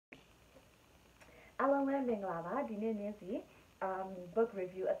Alan Mingala, Dine Nancy, book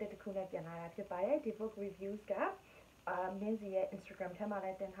review at the Kuna Pianara Pipae, the book reviews gap, Nancy Instagram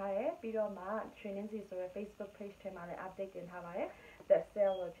Tamale and Hae, Bido Ma, Trinancy or Facebook page Tamale update in Hawaii, the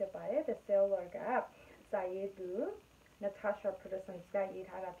Cellar Pipae, the Cellar gap, Sayedu, Natasha Preston Sky Eat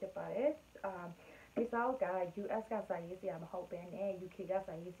Hara Pipae, this all guy, US gas I use I'm hoping, UK gas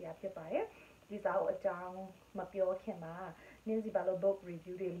I use Pipae, this all a down Mapio Kima. Nancy Ballo book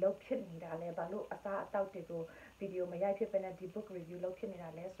review the low kidney dale Ballo asa out to go video may I tip the book review low kidney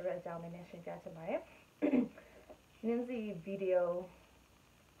dale so examination gatamae Nancy video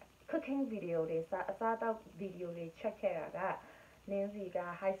cooking video they sa out video they check here Nancy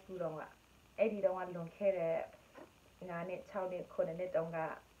got high school on Eddie don't want to care nane town it couldn't it on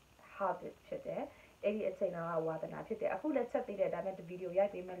how it fit there Eddie it's saying our water not fit there who let's set the video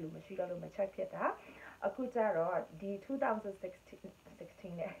yet they may lose she got to check it out Akutaro, the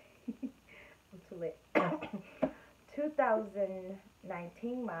 2016 too late.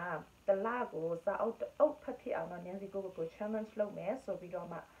 2019 ma the lago sa out pati ang Nancy go challenge low me so we don't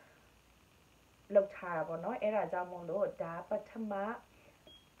ma low tire no era jamo lo da patama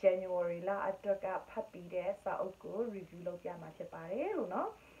January la ataka papi de sa oko review lo ya ma phit pare lo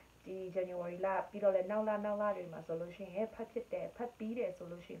no di January la pi do le naw la de ma so lo shin he phat phit de phat pi de so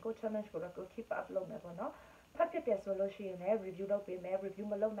lo shin ko challenge ko ko keep up လုပ်မယ်ပေါ့နော်ဖတ်ဖြစ်တယ်ဆိုလို့ရှိရင်လည်း review လုပ်ပေးမယ် review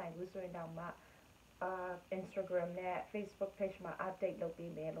မလုပ်နိုင်ဘူးဆိုရင်တော့မှInstagram နဲ့ Facebook page မှာ update လုပ်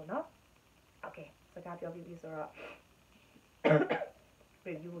ပေးမယ်လို့เนาะ Okay စကားပြောပြီးပြီဆိုတော့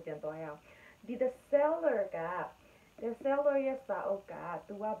review ကိုပြန်သွားရအောင်ဒီ the seller က the seller ရဲ့စာအုပ်က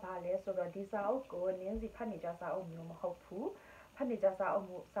သူကဘာလဲဆိုတော့ဒီစာအုပ်ကိုနင်းစီဖတ်နေကြစာအုပ်မျိုးမဟုတ်ဘူးဖတ်နေကြစာအုပ်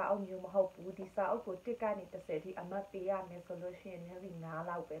မျိုးမဟုတ်ဘူးဒီစာအုပ်ကို1ကနေ10ထိအမှတ်ပေးရမယ်ဆိုလို့ရှိရင်နင်းစီ9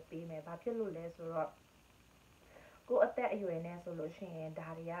လောက်ပဲပေးမယ်ဘာဖြစ်လို့လဲဆိုတော့ကိုအသက်အရွယ်နဲ့ဆိုလို့ရှိရင်ဒါ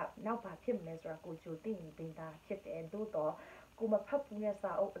တွေကနောက်ဘာဖြစ်မလဲဆိုတာကိုကြိုသိနေသေးတာဖြစ်တယ်သို့တော့ကိုမဖတ်ဘူးတဲ့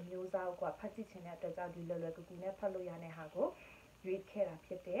စာအုပ်အမျိုးအစားကိုဖတ်ကြည့်ချင်တဲ့အတွက်ကြောင့်ဒီလွယ်လွယ်ကူကူနဲ့ဖတ်လို့ရတဲ့ဟာကိုရွေးခဲ့တာ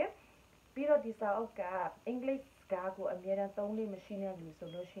ဖြစ်တယ်ပြီးတော့ဒီစာအုပ်ကအင်္ဂလိပ်စကားကိုအမြဲတမ်းသုံးလို့မရှိတဲ့လူဆို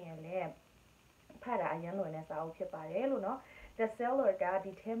လို့ရှိရင်လည်းဖတ်တာအရင်လွယ်တဲ့စာအုပ်ဖြစ်ပါတယ်လို့เนาะ The Cellar က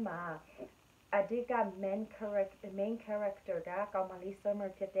ဒီထဲမှာအဓိက main character ကကောင်မလေး Summer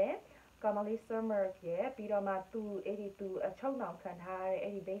ဖြစ်တယ်Kamali Summer ရဲ့ပြီးတော့မှသူအဲ့ဒီသူအချုပ်နှောင်ခံထားရတဲ့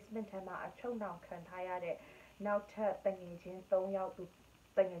အဲ့ဒီ basement ထဲမှာအချုပ်နှောင်ခံထားရတဲ့နောက်ထပ်တငယ်ချင်း3ယောက်သူ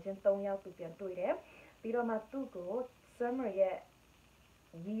ပြန်တွေ့တယ်ပြီးတော့မှသူ့ကို Summer ရဲ့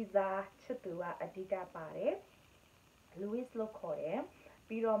ရီစာချစ်သူကအဓိကပါတယ် Louis လို့ခေါ်တယ်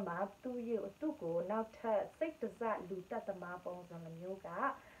ပြီးတော့မှသူ့ကိုနောက်ထပ်စိတ်တစလူတက်သမားပုံစံမျိုးက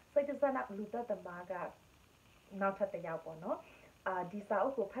စိတ်တစလူတက်သမားကနောက်ထပ်တစ်ယောက်ပေါ့နော်ဒီစာအု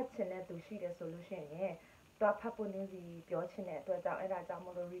ပ်ကိုဖတ်ချင်တဲ့သူရှိတယ်ဆိုလို့ရှိရင်တော့ဖတ်ဖို့နည်းစီပြောချင်တဲ့အတွက်ကြောင့်အဲ့ဒါကြောင့်မ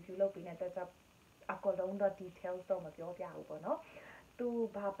လို့ review လုပ်ပြီးတဲ့အတွက်ကြောင့်အကုန်လုံးတော့ details တော့မပြောပြဘူးပေါ့နော်သူ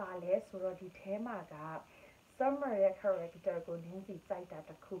ဘာပါလဲဆိုတော့ဒီထဲမှာက Summer ရဲ့ character ကိုနည်းစီစိုက်တာ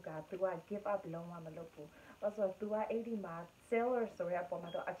တစ်ခုကသူက give up လုံးဝမလုပ်ဘူးဘာလို့ဆိုတော့သူကအဲ့ဒီမှာ Cellar ဆိုတဲ့အပေါ်မှာ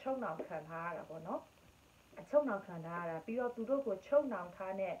တော့အချုပ်နှောင်ခံထားရတာပေါ့နော်အချုပ်နှောင်ခံထားရတာပြီးတော့သူတို့ကိုချုပ်နှောင်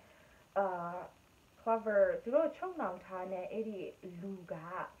ထားတဲ့cover သူတို့ချုပ်နှောင်ထားတဲ့အဲ့ဒီလူက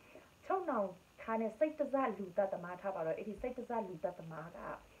ချုပ်နှောင်ထားတဲ့စိတ်တစလူတတ်သမားထားပါတော့အဲ့ဒီစိတ်တစလူတတ်သမားက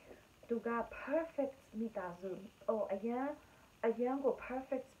သူက perfect မိသားစုအရန်ကို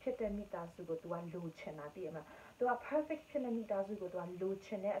perfect ဖြစ်တဲ့မိသားစုကိုသူကလိုချင်တာတည်မလားသူက perfect ဖြစ်တဲ့မိသားစုကိုသူကလိုချ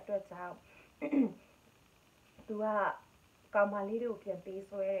င်တဲ့အတွက်ကြောင့်သူကကောင်မလေးတွေကိုပြန်ပေး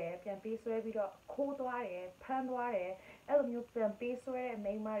ဆွဲပြီးတော့ခိုးသွားတယ်ဖမ်းသွားတယ်အဲ့လိုမျိုးပြန်ပေးဆွဲတဲ့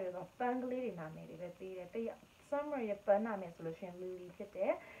မိန်းမတွေတော့ဖန်ကလေးတွေနာမည်တွေပဲပေးတယ်တရ Summer ရဲ့ဖန်နာမည်ဆိုလို့ရှိရင် Lily ဖြစ်တ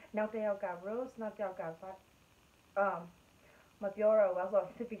ယ်နောက်တစ်ယောက်က Rose နောက်တစ်ယောက်ကမပြောတော့ဘူးဆိုတော့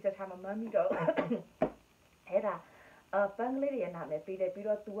စစ်ပြီးချက်ထားမှမမီတော့အဲ့ဒါဖန်ကလေးတွေနာမည်ပေးတယ်ပြီး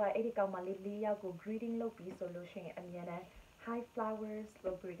တော့သူကအဲ့ဒီကောင်မလေး၄ယောက်ကို greeting လုပ်ပြီးဆိုလို့ရှိရင်အမြဲတမ်း hi flowers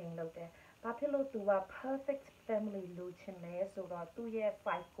လို့ greeting လုပ်တယ်ဘာဖြစ်လို့သူက perfect family လို့ချင်လဲဆိုတော့သူ့ရဲ့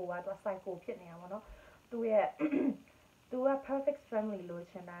psycho ကတော့ psycho ဖြစ်နေတာပေါ့နော်သူက perfect family လို့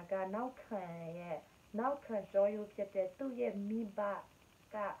ချင်တာကနောက်ခံကြောရိုးဖြစ်တဲ့သူ့ရဲ့မိဘ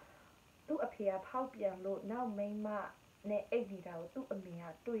ကသူ့အဖေကဖောက်ပြန်လို့နောက်မိန်းမနဲ့အိတ်နေတာကိုသူ့အမေက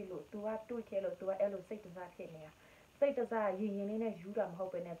တွေ့လို့သူကတွေ့ခဲ့လို့သူကအဲ့လိုစိတ်တစားဖြစ်နေတာစိတ်တစားရင်လေးနဲ့ယူတာမဟု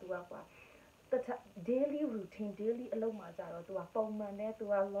တ်ပဲနဲ့သူကကွာdaily routine daily အလုပ်မှာကြတော့သူကပုံမှန်နဲ့သူ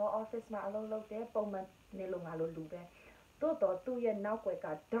က law office မှာအလုပ်လုပ်တယ်ပုံမှန်နေလို့ငါလို့လူပဲတိုးတော့သူ့ရဲ့နောက်ွယ်က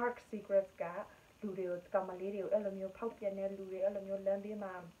dark secrets ကလူတွေကိုကောင်မလေးတွေကိုအဲ့လိုမျိုးဖောက်ပြန်တဲ့လူတွေအဲ့လိုမျိုးလမ်းဘေး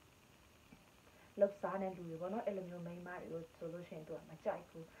မှာလောက်စားတဲ့လူတွေပေါ့နော်အဲ့လိုမျိုးမိန်းမတွေကိုဆိုလို့ရှိရင်သူကမကြိုက်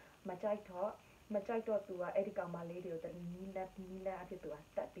ဘူးမကြိုက်တော့သူကအဲ့ဒီကောင်မလေးတွေကိုနီးလန်းအဖြစ်သူက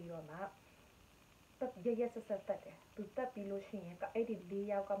တက်ပြီးတော့မှ တက်ရဆက်ဆက်တက်တယ်သူတက်ပြီးလို့ရှိရင်အဲ့ဒီ၄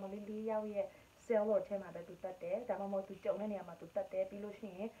ယောက်ကမလေး၄ယောက်ရဲ့ cell လို့ထဲမှာပဲသူတက်တယ်ဒါမှမဟုတ်သူကြုံတဲ့နေရာမှာသူတက်တယ်ပြီးလို့ရှိ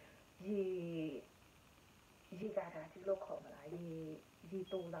ရင်ရေကတာဒီလိုခေါ်မလားရေ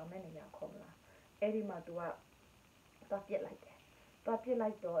တူလောင်တဲ့နေရာခေါ်မလားအဲ့ဒီမှာသူကသွားပြစ်လိုက်တယ်သွားပြစ်လို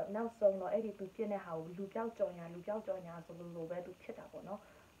က်တော့နောက်ဆုံးတော့အဲ့ဒီသူပြစ်တဲ့ဟာကိုလူပြောက်ကြော်ညာဆိုလို့ပဲသူဖြစ်တာပေါ့နော်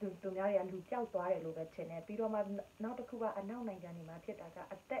သူများတွေကလူပြောက်သွားတယ်လို့ပဲထင်တယ်ပြီးတော့မှနောက်တစ်ခုကအနောက်နိုင်ငံတွေမှာဖြစ်တာက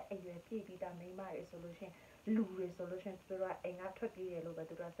အသက်အရွယ်ပြည့်ပြီးသားမိန်းမတွေဆိုလို့ရှိရင်လူတွေဆိုလို့ရှိရင်သူတို့ကအိမ်ကထွက်ပြေးတယ်လို့ပဲ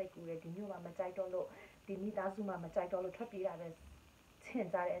သူတို့ကစိတ်ကူးတယ်ဒီမျိုးမှာမကြိုက်တော့လို့ဒီမိသားစုမှာမကြိုက်တော့လို့ထွက်ပြေးတာပဲထင်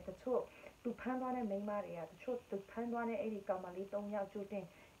ကြတယ်တချို့သူဖမ်းသွားတဲ့မိန်းမတွေကတချို့သူဖမ်းသွားတဲ့အဲ့ဒီကောင်မလေး၃ယောက်ကျိုးတင်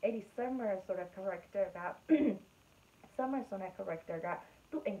အဲ့ဒီ Summer ဆိုတဲ့ character က Summer ဆိုတဲ့ character က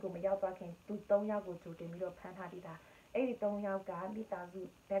သူ့အိမ်ကိုမရောက်သွားခင်သူ၃ယောက်ကိုကြိုတင်ပြီးတော့ဖမ်းထားပြီးသားအဲ့ဒီ၃ယောက်ကမိသားစု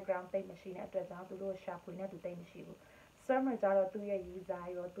background သိမရှိတဲ့အတွက်ကြောင့်သူတို့ရှာဖွေနေသူသိမရှိဘူး Summer ကျတော့သူ့ရဲ့ရည်စား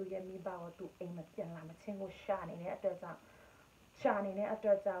ရောသူ့ရဲ့မိဘရောသူ့အိမ်မပြန်လာမချင်းကိုရှာနေတဲ့အတွက်ကြောင့်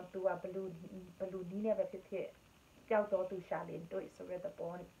သူကဘလူနီးနဲ့ပဲဖြစ်ဖြစ်ပျောက်တော့သူရှာလေတွေ့ဆိုရတဲ့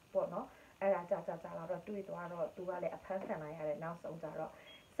ပေါ့နော်အဲ့ဒါကြာလာတော့တွေ့သွားတော့သူကလည်းအဖမ်းခံလိုက်ရတယ်နောက်ဆုံးကြတော့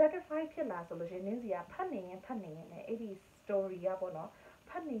sacrifice ဖြစ်လာဆိုလို့ရှိရင်နင်းစီကဖတ်နေရင်နဲ့အဲ့ဒီ story ကပေါ့နော်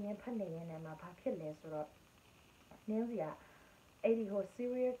ဖတ်နေရင်နဲ့မှာဘာဖြစ်လဲဆိုတော့နင်းစီကအဲ့ဒီဟို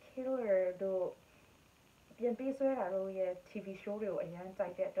serial killer တို့ပြန်ပေးဆွဲတာတို့ရဲ့ TV show တွေကိုအရင်ကြို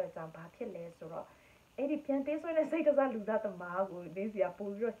က်တဲ့အတွက်ကြောင့်ဘာဖြစ်လဲဆိုတော့အဲ့ဒီပြန်ပေးဆွဲတဲ့စိတ်တစားလူသားသမားကိုနင်းစီက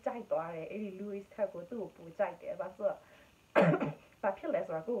ပို့ပြီးတော့ကြိုက်သွားတယ်အဲ့ဒီ Louis ထက်ကိုသူ့ကိုပို့ကြိုက်တယ်ဘာဆိုတော့ဘာဖြစ်လဲ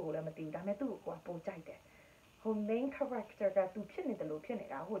ဆိုတော့ကိုယ်ကိုလည်းမသိဘူးဒါပေမဲ့သူ့ကိုပို့ကြိုက်တယ်ဟို main character ကသူဖြစ်နေတယ်လို့ဖြစ်နေ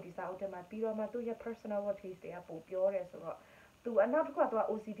တာဟိုဒီစာအုပ်ထဲမှာပြီးတော့မှသူ့ရဲ့ personalities တွေကပို့ပြောတယ်ဆိုတော့သူအနောက်တစ်ခုကသူက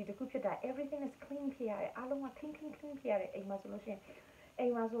OCD တစ်ခုဖြစ်တာ everything is clean ဖြစ်ရတယ်အားလုံးက clean ဖြစ်ရတယ်အိမ်မှာဆိုလို့ရှိရင်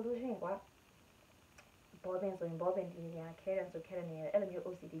ကွာဘောပင်ဆိုရင်ဘောပင်ဒီနေရာခဲတယ်ဆိုခဲတဲ့နေရာအဲ့လိုမျိုး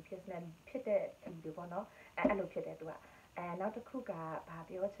OCD ဖြစ်တဲ့ဒီပေါ့နော်အဲ့လိုဖြစ်တယ်သူကနောက်တစ်ခုကဘာ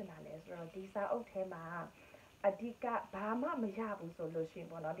ပြောချင်တာလဲဆိုတော့ဒီစာအုပ်ထဲမှာအဓိကဘာမှမရဘူးဆိုလို့ရှိရင်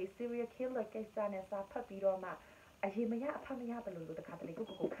ပေါ့နော်ဒီ serial killer ကိစ္စနဲ့စာဖတ်ပြီးတော့မှအရေးမရအဖတ်မရဘယ်လိုတခါတလေကို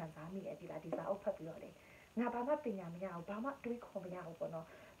ခံစားမိတယ်ဒီလားဒီစာအုပ်ဖတ်ပြီးတော့လေငါဘာမှပညာမရဘူးဘာမှတွေးခေါ်မရဘူးပေါ့နော်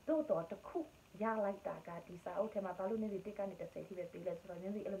သို့တော့တခုရလိုက်တာကဒီစာအုပ်ထဲမှာဘာလို့နေဒီကနေ30ထိပဲပေးလဲဆိုတော့န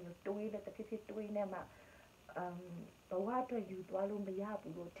င်းစီအဲ့လိုမျိုးတွေးလဲတစ်ဖြစ်တွေးနေမှဘဝအတွက်ယူသွားလို့မရ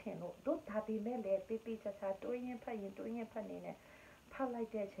ဘူးလို့ထင်လို့တို့ဒါပေမဲ့လည်းပေးချာတွေးရင်ဖတ်နေနဲ့ဖတ်လိုက်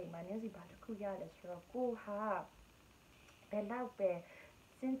တဲ့အချိန်မှာနင်းစီဘာတစ်ခုရလဲဆိုတော့ကိုဟာဘယ်တော့ပဲ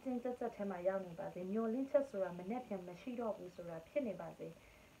စင်တက်ထဲမှာရောက်နေပါစေမျောလင်းချက်ဆိုတာမနဲ့ပြန်မရှိတော့ဘူးဆိုတာဖြစ်နေပါစေ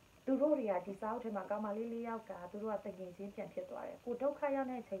သူတို့တွေကဒီစာအုပ်ထဲမှာကောင်မလေး၄ယောက်ကသူတို့ကတငင်ချင်းပြန်ဖြစ်သွားတယ်ကိုဒုက္ခရောက်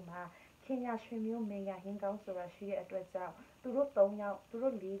တဲ့အချိန်မှာခင်ရရွှေမျိုးမင်းရဟင်းကောင်းဆိုတာရှိတဲ့အတွက်ကြောင့်သူတို့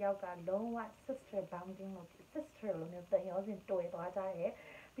၄ယောက်ကလုံးဝ sister bonding လို့ sister လို့မျိုးတန်ရောစင်တွေ့သွားကြတယ်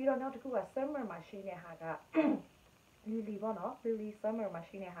ပြီးတော့နောက်တစ်ခုက summer မှာရှိတဲ့ဟာက Lily ပေါ့နော် Lily summer မှာ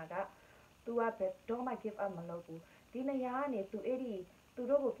ရှိတဲ့ဟာကသူကဘယ်တော့မှ give up မလုပ်ဘူးဒီနေရာကနေသူအဲ့ဒီသူ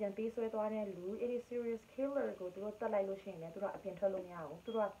တို့ကိုပြန်ပေးဆွဲသွားတဲ့လူအဲ့ဒီ serious killer ကိုသူတို့တက်လိုက်လို့ရှိရင်လည်းသူတို့အပြင်ထွက်လို့မရဘူး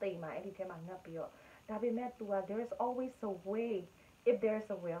သူတို့ကတိမ်မှာအဲ့ဒီထဲမှာငတ်ပြီးတော့ဒါပေမဲ့သူက there is always a way if there's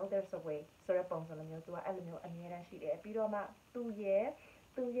a will there's a way ဆိုတဲ့ပုံစံမျိုးသူကအဲ့လိုမျိုးအမြဲတမ်းရှိတယ်ပြီးတော့မှသူရဲ့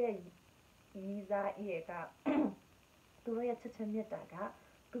ရီးစားရဲ့ကသူတို့ရဲ့ချစ်ချင်းမြတ်တာက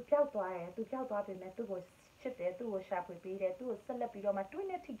သူပျောက်သွားပြီမဲ့သူ့ကိုချစ်တယ်သူ့ကိုရှာဖွေပေးတယ်သူ့ကိုဆက်လက်ပြီးတော့မှတွင်း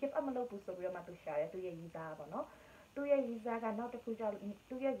နဲ့ထိ give up မလုပ်ဘူးဆိုပြီးတော့မှသူရှာတယ်သူရဲ့ရီးစားပေါ့နော်သူရဲ့ရီးစားကနောက်တစ်ခုကျ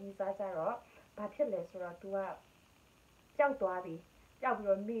သူရဲ့ရီးစားကျတော့ဘာဖြစ်လဲဆိုတော့ तू ကပျောက်သွားပြီး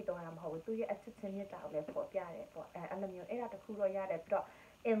တော့မေ့သွားတာမဟုတ်ဘူးသူရဲ့အချစ်ချင်းမြတ်တာကိုလည်းပေါ်ပြတယ်ပေါ့အဲ့လိုမျိုးအဲ့ဒါတစ်ခုတော့ရတယ်ပြီးတော့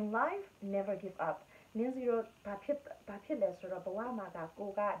in life never give up နင်းစီတော့ဘာဖြစ်လဲဆိုတော့ဘဝမှာကကို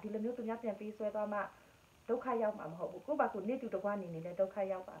ကဒီလိုမျိုးသူများပြန်ပြီးဆွဲသွားမှဒုက္ခရောက်မှာမဟုတ်ဘူးကိုဘာကိုနေတူတကွာနေလဲဒုက္ခ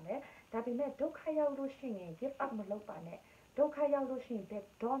ရောက်ပါမယ်ဒါပေမဲ့ဒုက္ခရောက်လို့ရှိရင် give up မလုပ်ပါနဲ့ဒုက္ခရောက်လို့ရှိရင်ဘယ်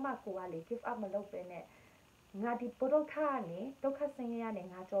တော့မှကိုကလေ give up မလုပ်ပဲနဲ့ငါဒီဒုက္ခကနေဒုက္ခဆင်းရဲကနေ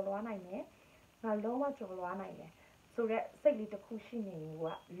ငါကျော်လွှားနိုင်မယ်ငါလုံးဝကျော်လွှားနိုင်တယ်ဆိုတော့စိတ်လေးတစ်ခုရှိနေရင်က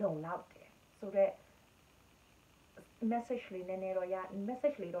လုံလောက်တယ်ဆိုတော့ message လေး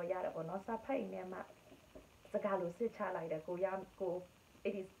တော့ရတယ်ပေါ့နော်စာဖတ်ရင်မှစကားလို့စစ်ချလိုက်တယ်ကို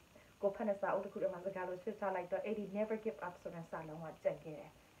အဲ့ဒီကိုဖတ်နေစာအုပ်တစ်ခုတည်းမှာစကားလို့စစ်ချလိုက်တော့ never give up ဆိုတဲ့စာလုံးကကြံခဲ့တ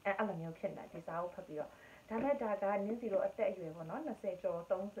ယ်အဲ့လိုမျိုးဖြစ်နေတာဒီစာအုပ်ဖတ်ပြီးတော့ဒါနဲ့ဒါကနင်းစီတော့အသက်အရွယ်ပေါ့နော်20ကျော်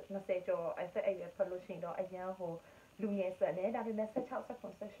20ကျော်အသက်အရွယ်ဖတ်လို့ရှိရင်တော့အရန်ဟိုလူငယ်ဆက်နေဒါပေမဲ့16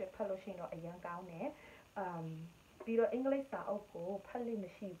 18ဖတ်လို့ရှိရင်တော့အရန်ကောင်းတယ်ပြီးတော့အင်္ဂလိပ်စာအုပ်ကိုဖတ်လို့မ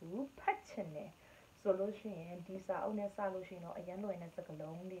ရှိဘူးဖတ်ချင်တယ်ဆိုလို့ရှိရင်ဒီစာအုပ်နဲ့စလို့ရှိရင်တော့အရန်လွယ်တဲ့စကား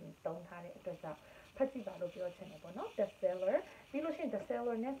လုံးတွေတုံးထားတဲ့အတွက်ကြောင့်ဖတ်ကြည့်ပါလို့ပြောချင်တယ်ပေါ့နော် The Cellar ပြီးလို့ရှိရင် The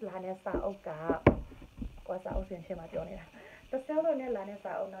Cellar နဲ့လာတဲ့စာအုပ်ကစာအုပ်ရှင်မှာပြောနေတာ The Cellar နဲ့လာတဲ့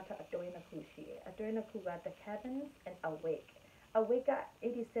စာအုပ်နောက်ထပ်အတွဲနှစ်ခုရှိတယ်အတွဲနှစ်ခုက The Cabins and Awake က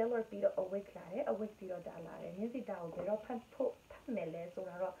 80 Cellar ပြီးတော့ Awake လာတယ် Awake ပြီးတော့ဒါလာတယ်မြင်းစီဒါကိုဘယ်တော့ဖတ်မယ်လဲဆို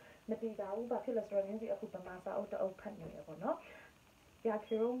တာတော့မသိပါဘူးဘာဖြစ်လဲဆိုတော့မြင်းစီအခုဗမာစာအုပ်တအုပ်ဖတ်နေရပေါ့နော်ရာ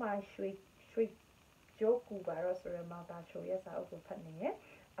ခီရိုမှာရွှေဂျိုးကူပါတော့ဆိုရမှာဒါချိုရဲ့စာအုပ်ကိုဖတ်နေတယ်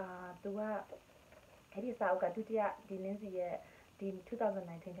သူကအဲ့ဒီစာအုပ်ကဒုတိယဒီမြင်းစီရဲ့ဒီ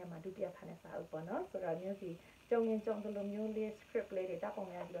2019ထဲမှာဒုတိယဖတ်တဲ့စာအုပ်ပေါ့နော်ဆိုတော့မြင်းစီကြုံတယ်လို့မျိုးလေး script လေးတွေတပ်ပုံ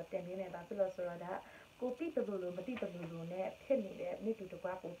ရပြီးတော့တင်ပေးမယ်ပါဖြစ်လို့ဆိုတော့ဒါကိုတိတလူလိုမတိတလူလိုနဲ့ဖြစ်နေတဲ့မိတူတ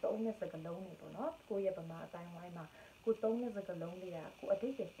ကွာကိုသုံးတဲ့စကားလုံးတွေပေါ့နော်ကိုရဲ့ဗမာအတိုင်းဝိုင်းမှာကိုသုံးတဲ့စကားလုံးတွေကကိုအတိ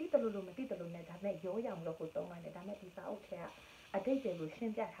တ်တိတလူလိုမတိတလူနဲ့ဒါမဲ့ရောရောင်လို့ကိုသုံးလိုက်တယ်ဒါမဲ့ဒီစာအုပ်ထဲကအတိတ်ကိုရှ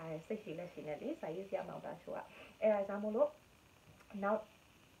င်းပြထားတဲ့စိတ်ရှိလက်ရှိနဲ့လေစာရေးဆရာမောင်သားချိုကအဲ့ဒါကြောင့်မို့လို့နောက်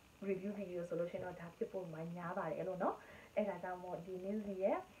review video ဆိုလို့ရှိရင်တော့ဒါဖြစ်ဖို့မှများပါတယ်အဲ့လိုနော်အဲ့ဒါကြောင့်မို့ဒီနေ့စီ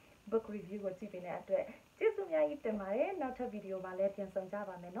ရဲ့ book review ကိုကြည့်ပေးတဲ့အတွက်ကျေးဇူးများကြီးတင်ပါတယ်နောက်ထပ် video မှာလည်းပြန်ဆောင်ကြ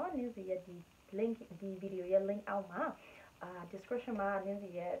ပါမယ်နော် news ရဲ့ဒီ link ဒီ video ရဲ့ link အောက်မှာdescription မှာ news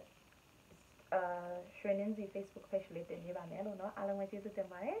ရဲ့ရွှေနင်းစီ Facebook page လေးတင်ပေးပါမယ်လို့နော်အားလုံးပဲကျေးဇူးတင်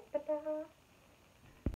ပါတယ်တတား